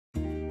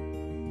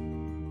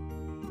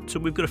So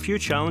we've got a few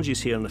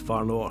challenges here in the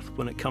far north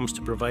when it comes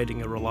to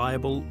providing a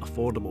reliable,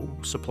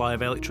 affordable supply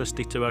of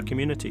electricity to our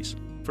communities.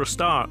 For a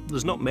start,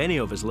 there's not many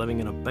of us living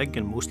in a big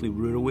and mostly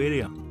rural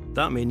area.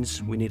 That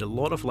means we need a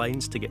lot of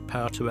lines to get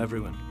power to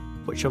everyone,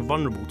 which are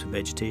vulnerable to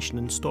vegetation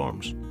and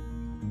storms.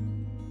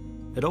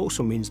 It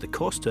also means the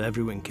cost to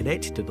everyone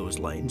connected to those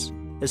lines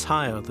is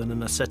higher than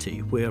in a city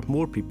where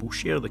more people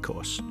share the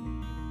costs.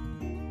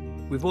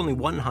 We've only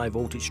one high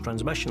voltage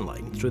transmission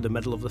line through the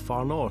middle of the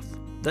far north.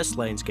 This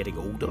line's getting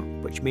older,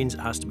 which means it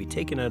has to be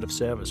taken out of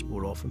service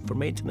more often for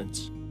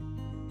maintenance.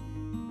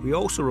 We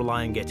also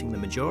rely on getting the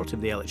majority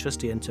of the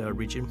electricity into our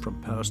region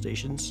from power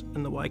stations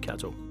in the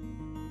Waikato.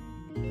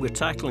 We're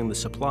tackling the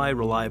supply,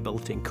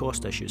 reliability and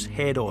cost issues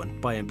head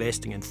on by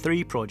investing in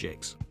 3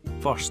 projects.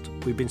 First,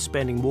 we've been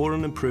spending more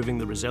on improving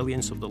the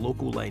resilience of the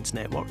local lines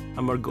network,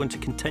 and we're going to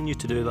continue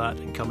to do that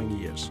in coming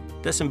years.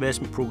 This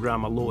investment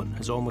programme alone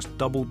has almost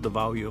doubled the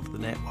value of the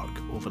network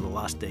over the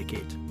last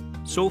decade.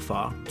 So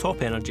far,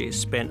 Top Energy has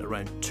spent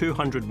around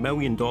 $200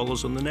 million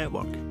on the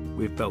network.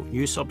 We've built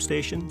new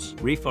substations,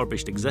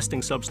 refurbished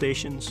existing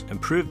substations,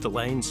 improved the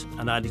lines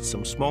and added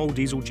some small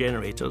diesel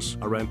generators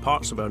around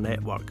parts of our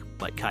network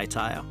like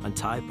Kaitaia and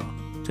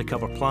Taipa to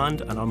cover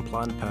planned and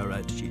unplanned power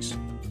outages.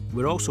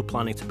 We're also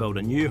planning to build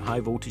a new high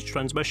voltage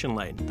transmission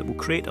line that will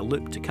create a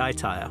loop to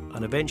Kaitaia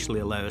and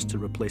eventually allow us to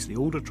replace the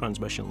older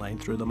transmission line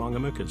through the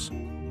Mangamukas.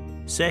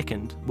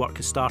 Second, work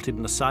has started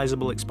in a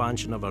sizable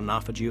expansion of our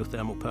Nafa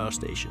geothermal power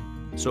station,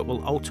 so it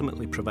will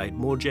ultimately provide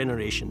more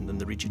generation than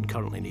the region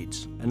currently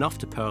needs, enough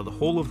to power the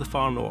whole of the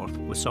far north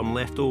with some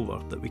left over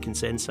that we can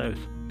send south.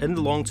 In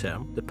the long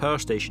term, the power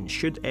station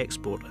should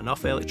export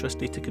enough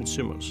electricity to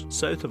consumers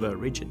south of our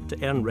region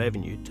to earn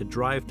revenue to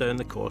drive down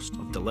the cost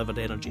of delivered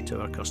energy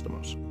to our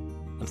customers.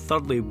 And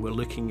thirdly, we're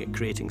looking at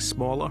creating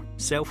smaller,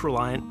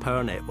 self-reliant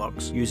power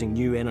networks using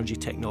new energy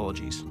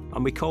technologies,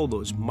 and we call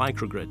those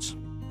microgrids.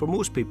 For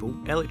most people,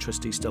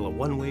 electricity is still a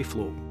one-way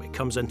flow. It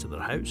comes into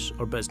their house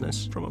or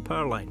business from a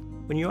power line.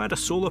 When you add a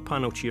solar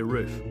panel to your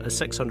roof, as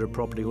 600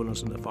 property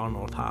owners in the far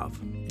north have,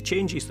 it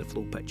changes the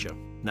flow picture.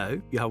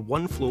 Now, you have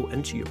one flow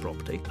into your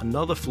property,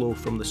 another flow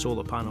from the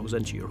solar panels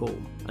into your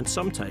home, and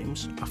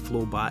sometimes a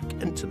flow back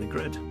into the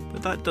grid.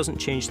 But that doesn't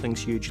change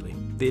things hugely.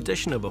 The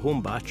addition of a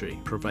home battery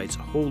provides a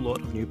whole lot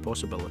of new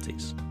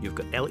possibilities. You've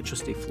got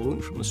electricity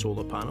flowing from the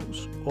solar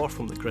panels, or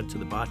from the grid to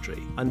the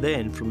battery, and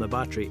then from the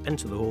battery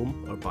into the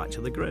home or back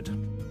to the grid.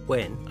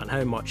 When and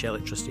how much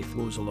electricity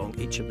flows along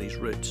each of these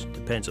routes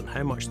depends on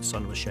how much the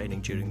sun was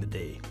shining during the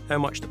day, how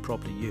much the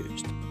property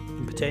used,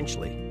 and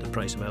potentially the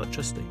price of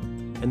electricity.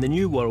 In the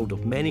new world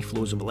of many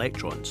flows of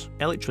electrons,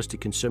 electricity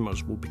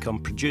consumers will become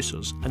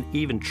producers and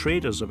even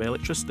traders of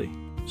electricity.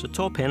 So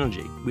Top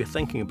Energy, we're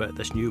thinking about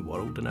this new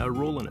world and our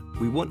role in it.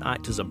 We won't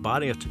act as a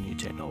barrier to new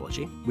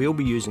technology. We'll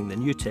be using the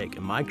new tech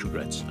in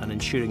microgrids and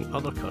ensuring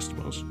other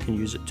customers can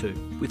use it too.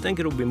 We think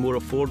it'll be more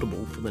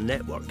affordable for the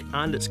network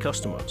and its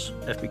customers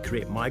if we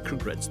create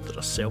microgrids that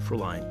are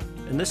self-reliant.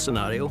 In this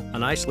scenario,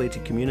 an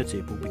isolated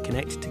community will be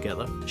connected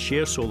together to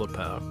share solar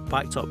power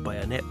backed up by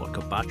a network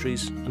of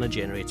batteries and a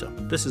generator.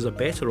 This is a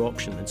better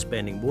option than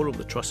spending more of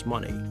the trust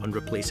money on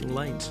replacing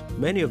lines.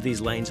 Many of these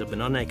lines have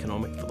been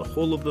uneconomic for the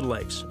whole of their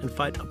lives. In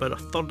fact, about a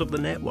third of the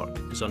network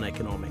is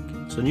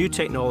uneconomic. So new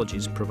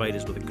technologies provide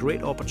us with a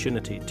great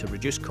opportunity to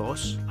reduce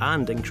costs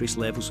and increase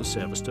levels of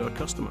service to our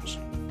customers.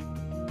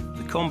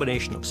 The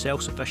combination of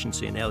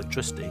self-sufficiency in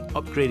electricity,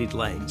 upgraded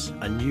lines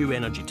and new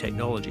energy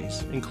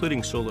technologies,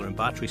 including solar and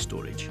battery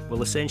storage,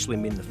 will essentially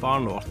mean the far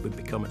north would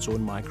become its own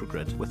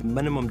microgrid with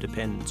minimum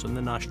dependence on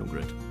the national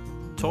grid.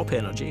 Top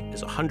Energy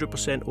is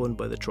 100% owned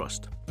by the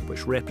Trust,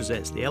 which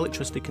represents the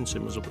electricity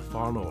consumers of the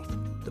far north.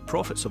 The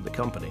profits of the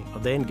company are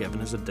then given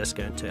as a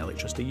discount to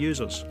electricity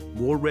users.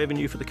 More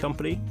revenue for the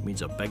company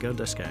means a bigger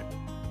discount.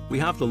 We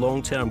have the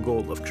long-term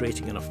goal of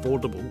creating an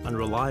affordable and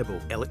reliable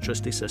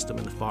electricity system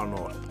in the far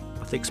north.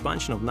 With the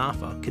expansion of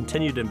NAFA,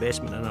 continued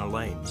investment in our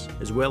lines,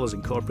 as well as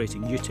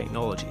incorporating new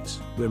technologies,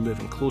 we're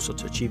moving closer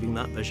to achieving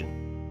that vision.